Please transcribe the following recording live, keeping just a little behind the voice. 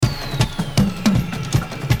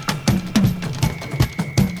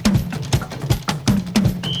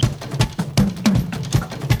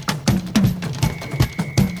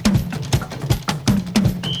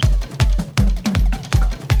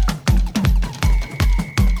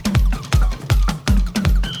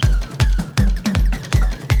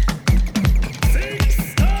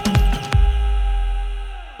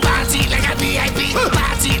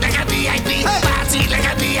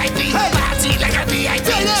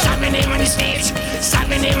name on the stage. Slap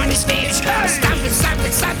my name on the stage. Stamp it, slap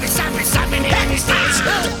it, slap it, slap it, slap my name on the stage.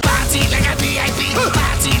 Party like a VIP.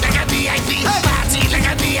 Party like a VIP. Party like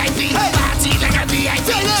a VIP. Party like a VIP.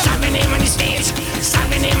 Slap my name on the stage. Slap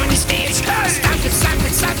my name on the stage. Stamp it, slap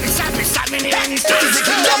it, slap it, slap it, slap my name on the stage.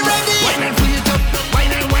 Wine and free it up.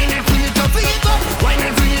 Wine and free it up. Free it up. Wine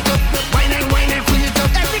and free it up. Wine and free it up.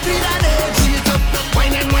 Every green and edge. Free it up.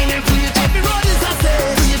 Wine and free it up. Every road is a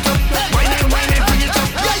stage. Free it up. Wine and free it up.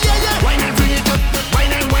 Yeah, yeah, yeah. Wine and free it up.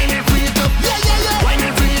 Wine and free it up. Yeah, yeah, yeah. Wine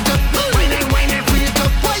and free it up. Wine and free it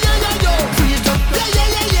up. Why, yeah, yeah, yo. Free it up. Yeah, yeah,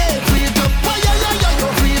 yeah, yeah. Free it up. Why, yeah, yeah, yeah, yo.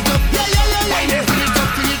 Free it up. Yeah, yeah, yeah, yeah. Wine and free it up.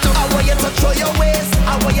 Free it up. I want you to throw your waist.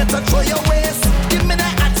 I want you to throw your waist. Give me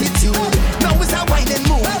that attitude. Now it's a whining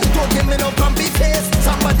mood. Don't give me no grumpy face.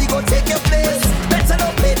 Somebody go take your place. Better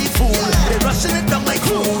don't play the fool. They're rushing it down like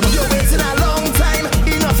food. You're waiting a long time.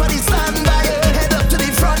 Enough of the standby. Head up to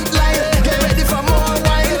the front line. Get ready for more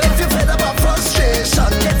wine. If you're fed up of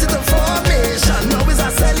frustration, get to the formation. Now is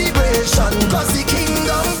a celebration. Cause the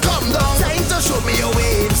kingdom come down. Time to show me your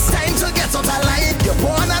waves. Time to get out of line. You're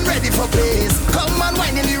born and ready for place. Come and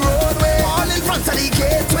wine in the roadway. All in front of the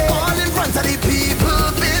gateway. All in front of the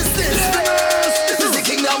people. Business place. This is the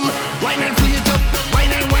kingdom. Wine and free it up.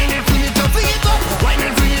 Wine and free it up. Free it up. Wine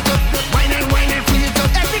and free it up. Wine and free it up.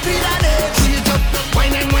 Every green and edge. Free it up.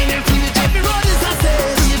 Wine and free it up. Every road is a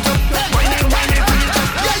stage. Free it up. Wine and free it up.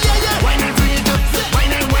 Yeah, yeah, yeah. Wine and free it up.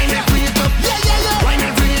 Wine and free it up. Yeah, yeah, yeah. Wine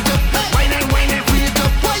and free it up. Wine and free it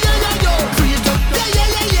up. Why, yeah, yeah, yo. Free it up. Yeah, yeah,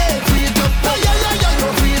 yeah, yeah. Free it up. Why, yeah, yeah, yeah, yo.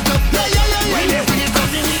 Free it up. Yeah, yeah, yeah, yeah. Wine and free it up.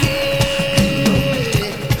 In the air.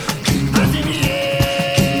 Hands in the air.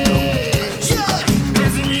 Yeah.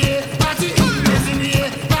 Hands in the air. Party. Hands in the air.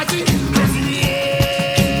 Party. Hands in the air.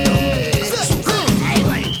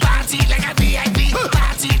 Party like a VIP.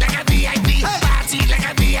 Party like a VIP. Party like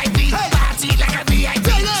a VIP. Party like a VIP.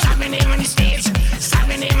 Slap my name on the stage. Slap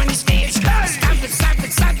my name on the stage. Stamp it, slap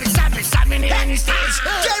it, slap it, slap it, slap my name on the stage.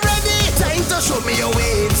 Get ready. Time to show me your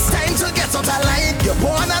waves. Time to get out of line. You're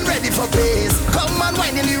born and ready for pace. Come and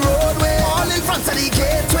wine in the roadway. All in front of the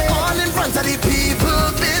gateway. All in front of the people.